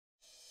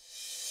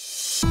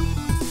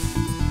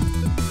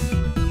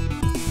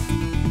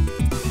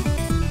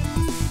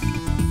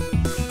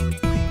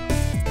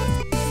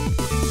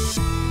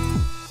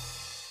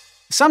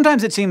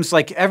Sometimes it seems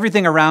like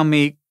everything around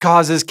me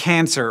causes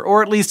cancer,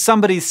 or at least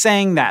somebody's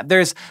saying that.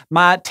 There's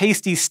my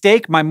tasty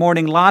steak, my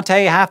morning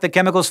latte, half the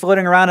chemicals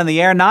floating around in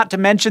the air, not to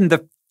mention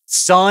the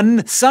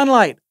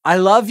sunlight. I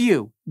love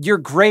you. You're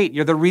great.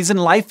 You're the reason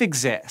life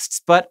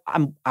exists. But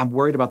I'm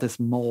worried about this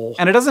mole.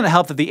 And it doesn't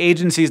help that the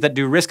agencies that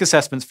do risk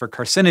assessments for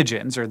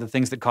carcinogens, or the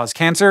things that cause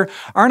cancer,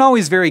 aren't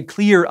always very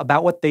clear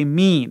about what they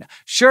mean.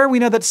 Sure, we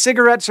know that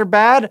cigarettes are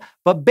bad,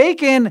 but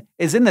bacon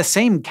is in the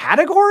same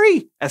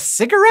category as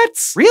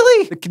cigarettes?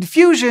 Really? The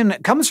confusion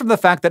comes from the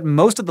fact that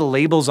most of the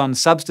labels on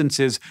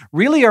substances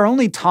really are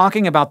only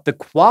talking about the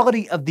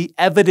quality of the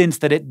evidence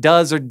that it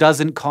does or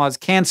doesn't cause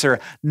cancer,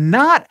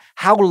 not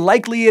how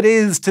likely it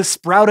is to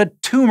sprout a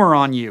tumor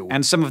on you.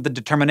 And some of the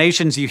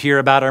determinations you hear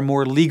about are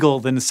more legal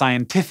than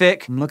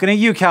scientific. I'm looking at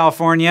you,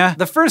 California.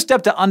 The first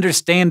step to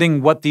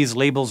understanding what these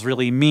labels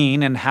really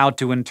mean and how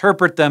to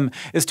interpret them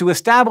is to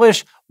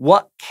establish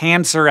what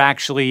cancer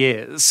actually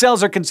is.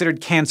 Cells are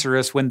considered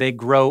cancerous when they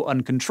grow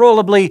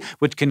uncontrollably,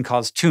 which can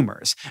cause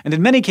tumors. And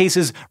in many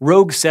cases,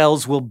 rogue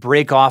cells will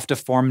break off to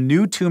form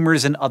new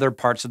tumors in other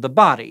parts of the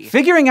body.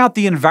 Figuring out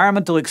the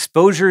environmental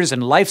exposures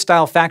and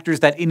lifestyle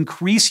factors that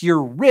increase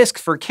your risk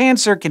for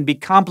cancer can be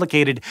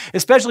complicated,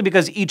 especially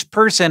because each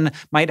person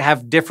might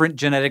have different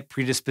genetic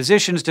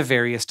predispositions to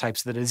various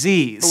types of the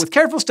disease. But with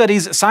careful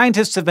studies,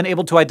 scientists have been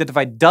able to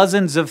identify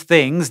dozens of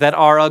things that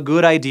are a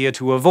good idea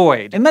to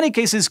avoid. In many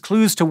cases,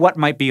 clues to what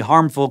might be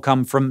harmful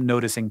come from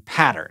noticing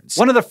patterns.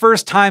 One of the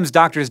first times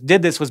doctors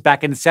did this was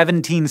back in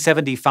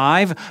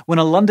 1775, when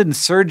a London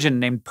surgeon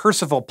named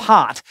Percival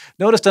Pott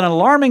noticed an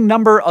alarming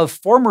number of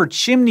former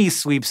chimney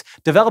sweeps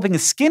developing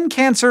skin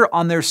cancer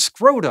on their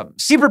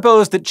scrotums. He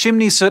proposed that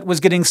chimney soot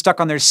was getting stuck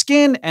on their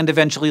skin and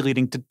eventually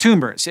leading to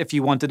tumors, if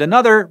you wanted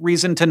another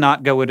reason to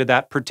not go into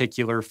that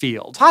particular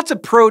field. Pott's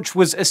approach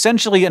was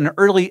essentially an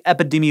early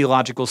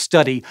epidemiological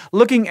study,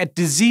 looking at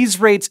disease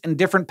rates in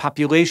different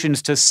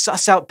populations to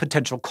suss out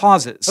potential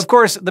causes. Of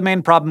course, the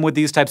main problem with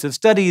these types of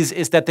studies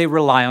is that they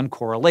rely on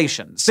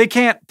correlations. They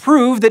can't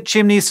prove that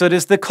chimney soot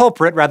is the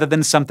culprit rather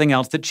than something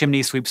else that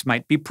chimney sweeps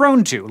might be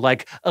prone to,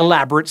 like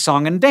elaborate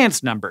song and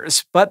dance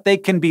numbers, but they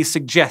can be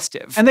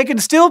suggestive. And they can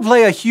still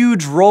play a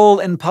huge role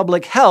in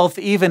public health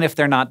even if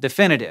they're not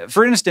definitive.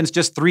 For instance,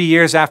 just 3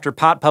 years after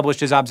Pott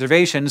published his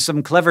observations,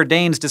 some clever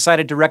Danes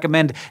decided to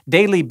recommend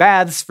daily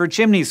baths for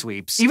chimney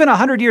sweeps. Even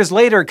 100 years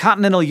later,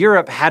 continental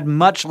Europe had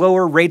much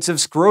lower rates of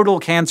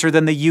scrotal cancer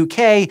than the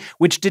UK,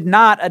 which did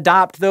not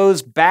adopt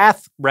those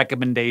bath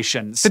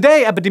recommendations.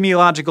 Today,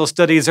 epidemiological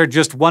studies are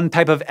just one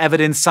type of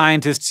evidence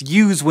scientists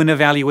use when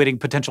evaluating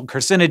potential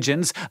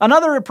carcinogens.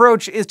 Another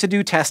approach is to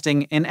do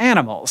testing in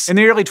animals. In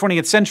the early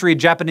 20th century,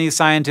 Japanese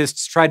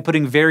scientists tried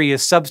putting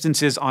various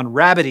substances on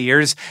rabbit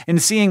ears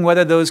and seeing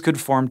whether those could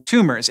form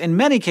tumors. In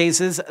many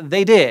cases,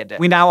 they did.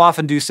 We now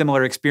often do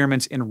similar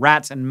experiments in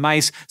rats and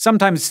mice,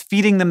 sometimes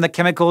feeding them the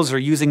chemicals or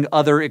using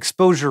other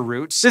exposure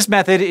routes. This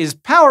method is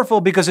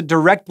powerful because it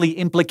directly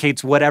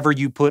implicates whatever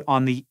you put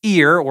on the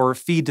ear or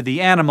feed to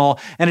the animal,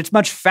 and it's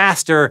much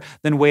faster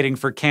than waiting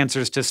for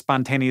cancers to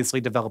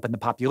spontaneously develop in the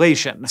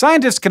population.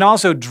 Scientists can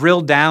also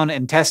drill down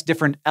and test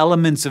different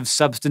elements of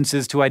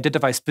substances to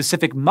identify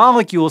specific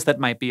molecules that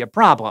might be a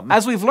problem.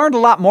 As we've learned a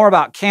lot more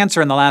about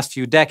cancer in the last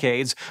few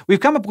decades, we've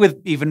come up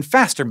with even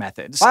faster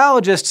methods.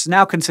 Biologists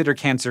now consider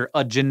cancer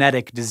a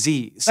genetic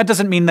disease. That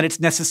doesn't mean that it's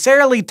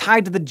necessarily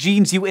tied to the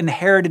genes you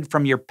inherited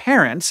from your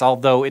parents,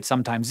 although it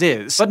sometimes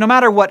is. But no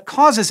matter what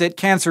causes it,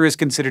 cancer is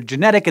considered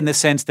genetic in the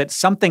sense that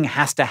something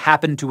has to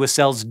happen to a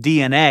cell's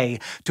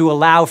DNA to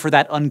allow for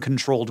that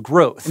uncontrolled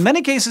growth. In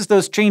many cases,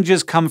 those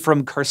changes come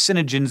from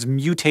carcinogens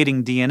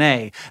mutating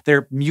DNA.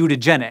 They're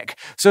mutagenic.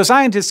 So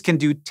scientists can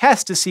do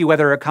tests to see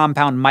whether a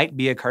compound might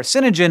be a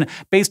carcinogen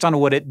based on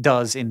what it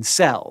does in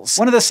cells.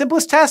 One of the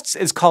simplest tests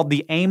is called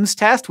the Ames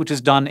test, which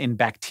is done in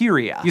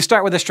bacteria. You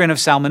start with a strain of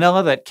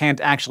salmonella that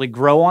can't actually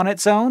grow on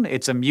its own.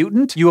 It's a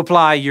mutant. You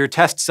apply your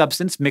test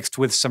substance mixed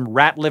with some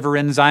rat liver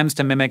enzymes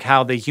to mimic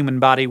how the human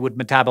body would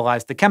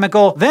metabolize the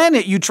chemical. Then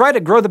you try to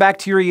grow the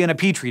bacteria in a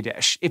petri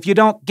dish. If you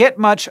don't get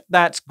much,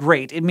 that's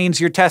great. It means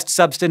your test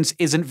substance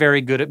isn't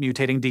very good at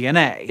mutating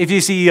DNA. If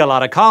you see a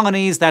lot of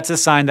colonies, that's a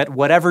sign that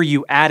whatever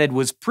you added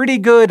was pretty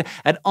good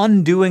at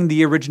undoing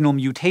the original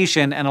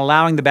mutation and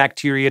allowing the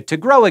bacteria to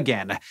grow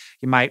again.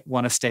 You might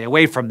want to stay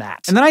away from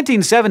that. In the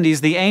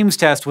 1970s, the Ames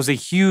test was a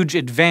huge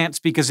advance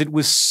because it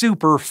was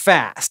super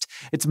fast.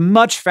 It's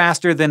much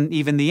faster than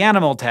even the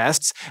animal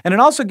tests, and it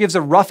also gives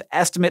a rough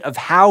estimate of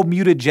how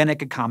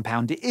mutagenic a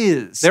compound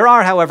is. There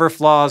are, however,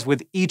 flaws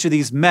with each of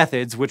these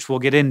methods, which we'll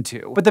get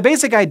into. But the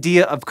basic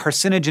idea of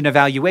carcinogen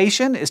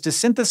evaluation is to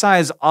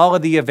synthesize all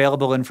of the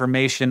available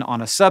information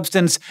on a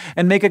substance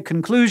and make a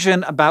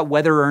conclusion about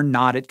whether or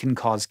not it can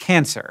cause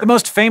cancer. The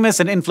most famous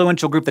and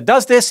influential group that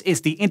does this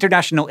is the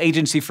International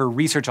Agency for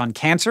Research on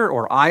Cancer,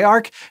 or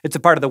IARC. It's a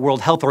part of the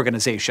World Health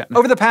Organization.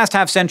 Over the past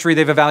half-century,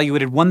 they've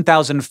evaluated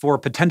 1,004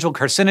 potential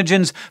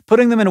carcinogens,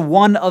 putting them in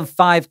one of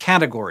 5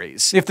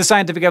 categories. If the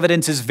scientific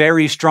evidence is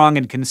very strong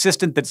and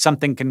consistent that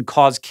something can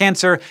cause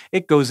cancer,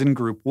 it goes in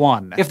Group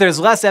 1. 1. If there's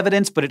less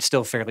evidence, but it's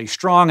still fairly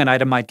strong, an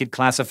item might get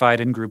classified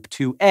in Group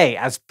 2A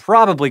as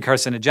probably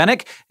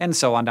carcinogenic, and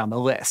so on down the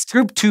list.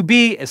 Group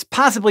 2B is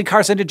possibly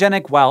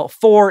carcinogenic, while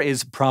 4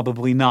 is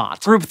probably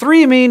not. Group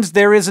 3 means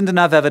there isn't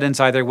enough evidence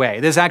either way.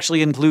 This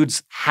actually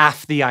includes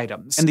half the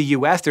items. In the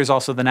US, there's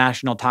also the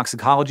National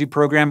Toxicology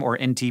Program, or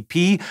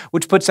NTP,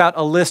 which puts out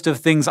a list of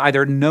things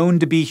either known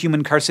to be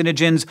human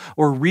carcinogens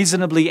or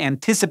reasonably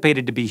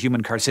anticipated to be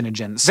human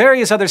carcinogens.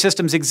 Various other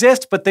systems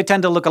exist, but they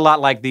tend to look a lot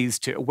like these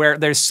two, where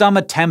there's some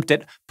attempt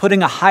at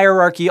putting a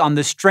hierarchy on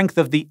the strength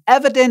of the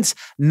evidence,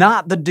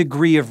 not the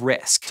degree of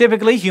risk.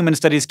 Typically, human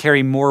studies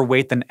carry more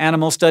weight than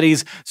animal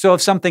studies, so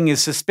if something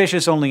is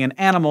suspicious only in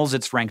animals,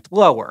 it's ranked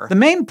lower. The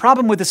main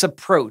problem with this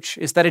approach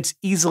is that it's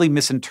easily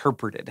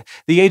misinterpreted.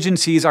 The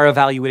agencies are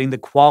evaluating the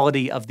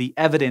quality of the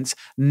evidence,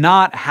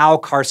 not how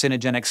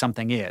carcinogenic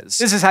something is.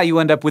 This is how you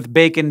end up with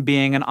bacon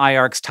being an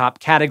IARC's top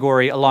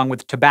category, along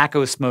with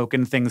tobacco smoke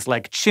and things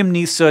like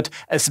chimney soot,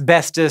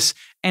 asbestos,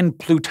 and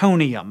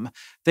plutonium,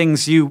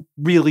 things you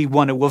really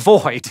want to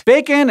avoid.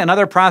 Bacon and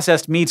other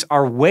processed meats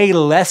are way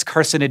less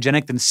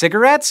carcinogenic than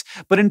cigarettes,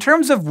 but in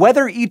terms of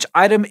whether each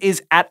item is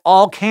at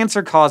all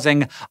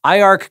cancer-causing,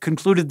 IARC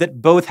concluded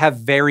that both have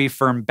very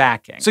firm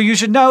backing. So you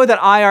should know that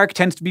IARC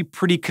tends to be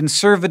pretty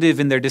conservative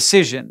in their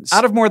decisions.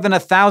 Out of more than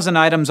 1,000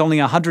 items, only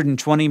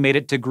 120 made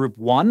it to Group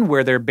 1,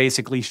 where they're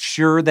basically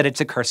sure that it's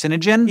a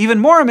carcinogen. Even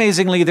more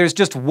amazingly, there's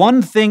just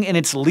one thing in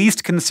its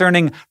least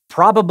concerning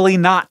probably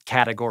not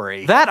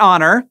category. That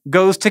honor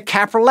goes to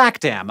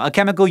caprolactam, a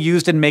chemical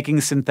used in making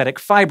synthetic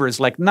fibers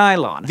like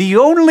nylon. The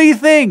only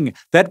thing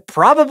that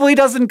probably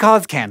doesn't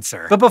cause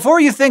cancer. But before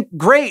you think,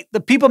 great,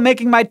 the people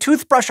making my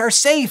toothbrush are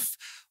safe,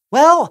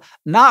 well,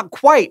 not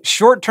quite.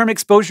 Short-term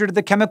exposure to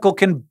the chemical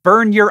can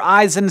burn your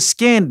eyes and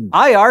skin.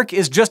 IARC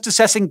is just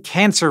assessing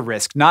cancer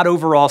risk, not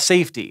overall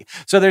safety.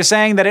 So they're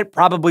saying that it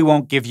probably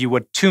won't give you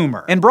a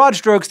tumor. In broad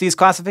strokes, these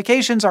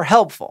classifications are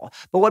helpful.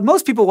 But what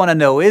most people want to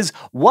know is,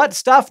 what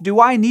stuff do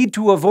I need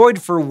to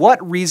avoid for what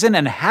reason,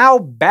 and how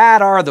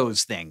bad are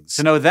those things?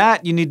 To know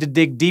that, you need to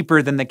dig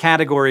deeper than the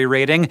category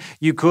rating.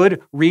 You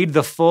could read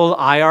the full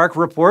IARC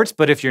reports,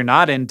 but if you're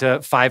not into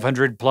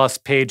 500-plus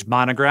page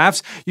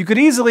monographs, you could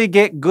easily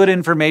get good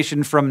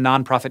information from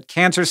nonprofit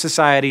cancer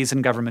societies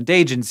and government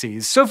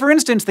agencies. So for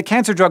instance, the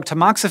cancer drug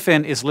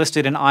tamoxifen is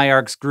listed in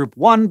IARC's Group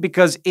 1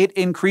 because it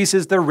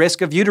increases the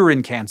risk of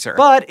uterine cancer.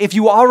 But if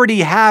you already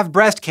have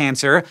breast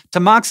cancer,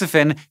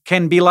 tamoxifen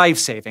can be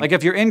life-saving. Like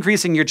if you're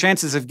increasing your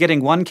chances of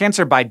getting one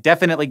cancer by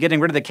definitely getting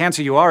rid of the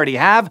cancer you already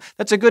have,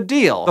 that's a good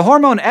deal. The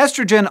hormone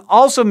estrogen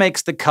also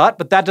makes the cut,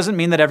 but that doesn't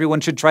mean that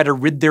everyone should try to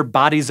rid their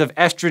bodies of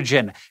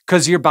estrogen,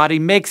 because your body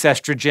makes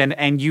estrogen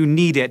and you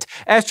need it.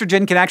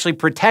 Estrogen can actually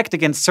protect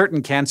against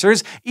certain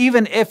cancers,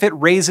 even if it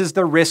raises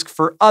the risk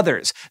for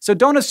others. So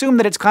don't assume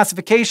that its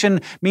classification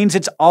means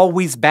it's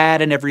always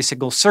bad in every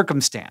single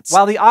circumstance.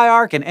 While the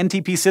IARC and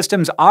NTP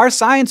systems are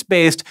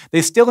science-based,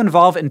 they still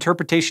involve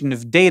interpretation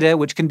of data,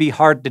 which can be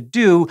hard to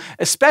do,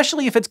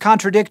 especially if it's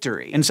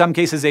contradictory. In some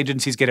cases,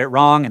 agencies get it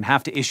wrong and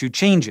have to issue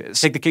changes.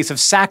 Take the case of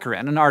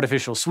saccharin, an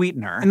artificial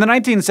sweetener. In the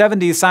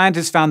 1970s,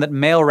 scientists found that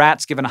male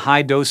rats given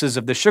high doses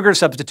of the sugar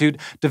substitute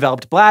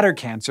developed bladder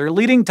cancer,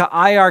 leading to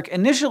IARC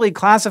initially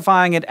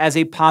classifying it as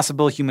a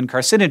possible human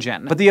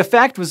carcinogen. But the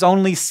effect was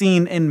only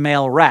seen in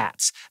male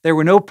rats. There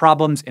were no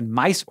problems in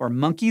mice or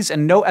monkeys,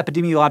 and no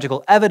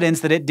epidemiological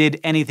evidence that it did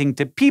anything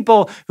to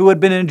people who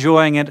had been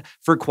enjoying it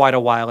for quite a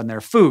while in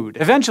their food.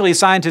 Eventually,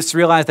 scientists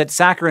realized that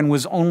saccharin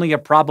was only a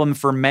problem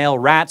for male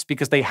rats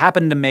because they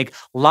happened to make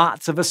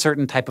lots of a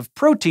certain type of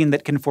protein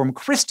that can form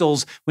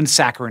crystals when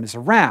saccharin is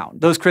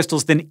around. Those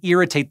crystals then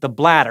irritate the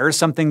bladder,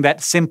 something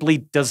that simply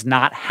does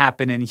not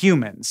happen in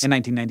humans. In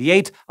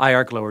 1998,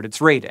 IARC lowered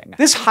its rating.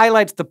 This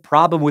highlights the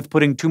problem with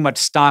putting too much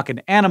stock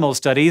in animal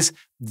studies.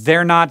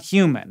 They're not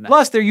human.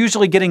 Plus, they're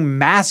usually getting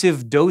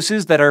massive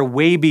doses that are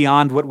way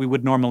beyond what we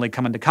would normally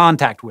come into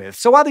contact with.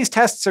 So while these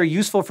tests are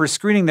useful for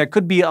screening, there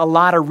could be a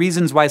lot of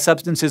reasons why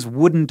substances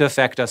wouldn't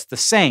affect us the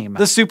same.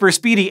 The super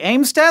speedy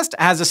Ames test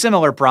has a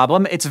similar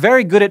problem. It's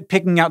very good at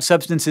picking out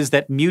substances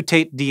that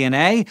mutate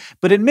DNA,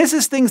 but it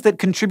misses things that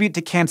contribute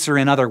to cancer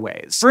in other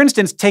ways. For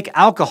instance, take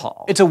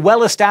alcohol. It's a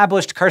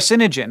well-established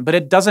carcinogen, but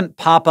it doesn't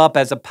pop up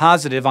as a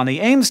positive on the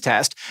Ames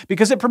test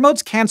because it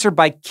promotes cancer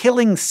by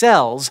killing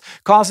cells,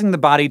 causing the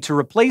body to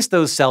replace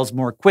those cells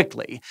more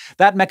quickly.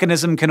 That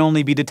mechanism can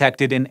only be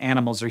detected in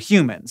animals or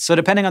humans. So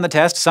depending on the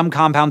test, some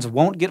compounds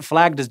won't get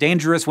flagged as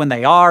dangerous when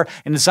they are,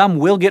 and some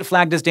will get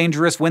flagged as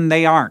dangerous when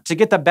they aren't. To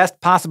get the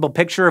best possible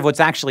picture of what's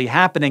actually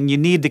happening, you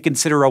need to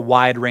consider a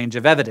wide range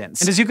of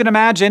evidence. And as you can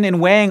imagine, in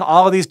weighing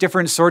all of these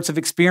different sorts of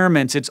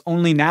experiments, it's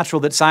only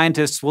natural that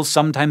scientists will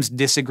sometimes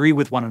disagree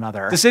with one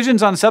another.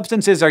 Decisions on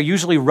substances are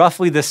usually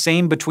roughly the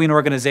same between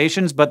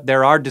organizations, but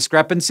there are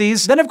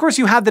discrepancies. Then, of course,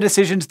 you have the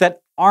decisions that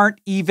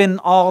aren't even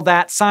all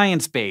that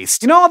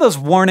science-based. You know all those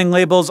warning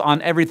labels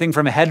on everything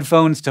from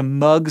headphones to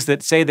mugs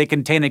that say they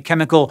contain a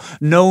chemical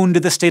known to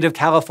the state of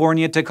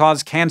California to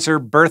cause cancer,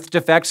 birth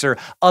defects, or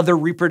other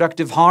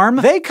reproductive harm?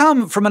 They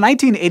come from a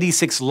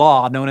 1986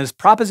 law known as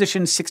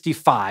Proposition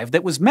 65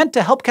 that was meant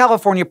to help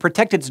California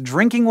protect its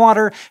drinking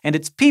water and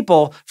its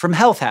people from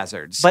health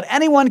hazards. But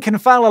anyone can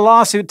file a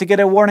lawsuit to get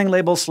a warning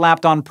label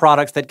slapped on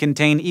products that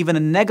contain even a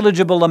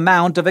negligible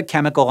amount of a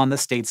chemical on the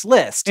state's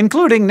list,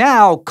 including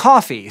now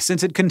coffee,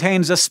 since it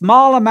contains a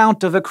small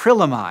amount of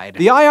acrylamide.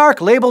 The IARC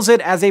labels it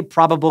as a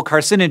probable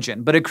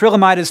carcinogen, but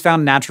acrylamide is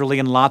found naturally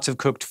in lots of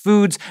cooked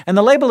foods, and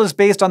the label is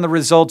based on the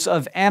results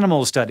of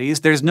animal studies.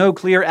 There's no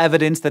clear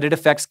evidence that it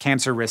affects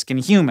cancer risk in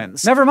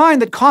humans. Never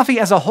mind that coffee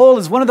as a whole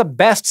is one of the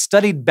best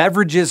studied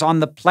beverages on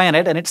the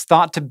planet, and it's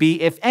thought to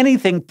be, if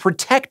anything,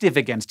 protective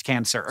against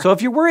cancer. So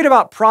if you're worried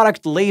about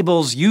product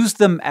labels, use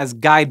them as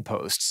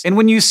guideposts. And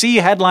when you see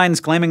headlines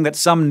claiming that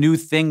some new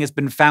thing has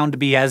been found to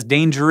be as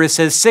dangerous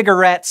as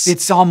cigarettes,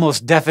 it's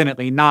almost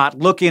definitely not.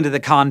 Look into the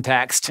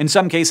context. In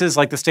some cases,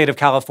 like the state of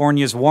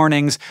California's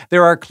warnings,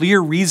 there are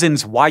clear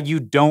reasons why you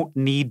don't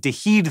need to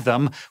heed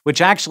them,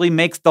 which actually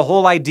makes the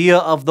whole idea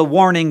of the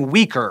warning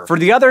weaker. For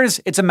the others,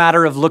 it's a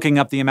matter of looking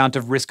up the amount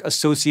of risk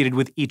associated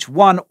with each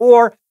one,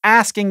 or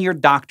asking your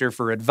doctor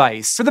for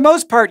advice. For the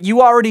most part,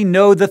 you already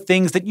know the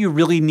things that you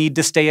really need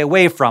to stay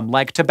away from,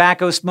 like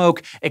tobacco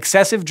smoke,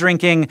 excessive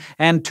drinking,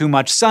 and too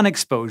much sun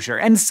exposure.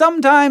 And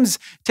sometimes,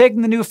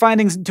 taking the new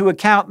findings into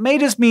account may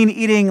just mean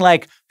eating,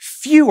 like,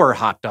 fewer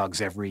hot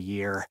dogs every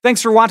year.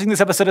 Thanks for watching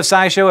this episode of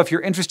SciShow. If you're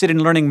interested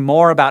in learning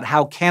more about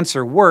how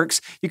cancer works,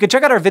 you can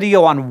check out our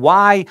video on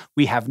why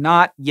we have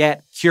not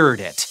yet cured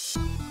it.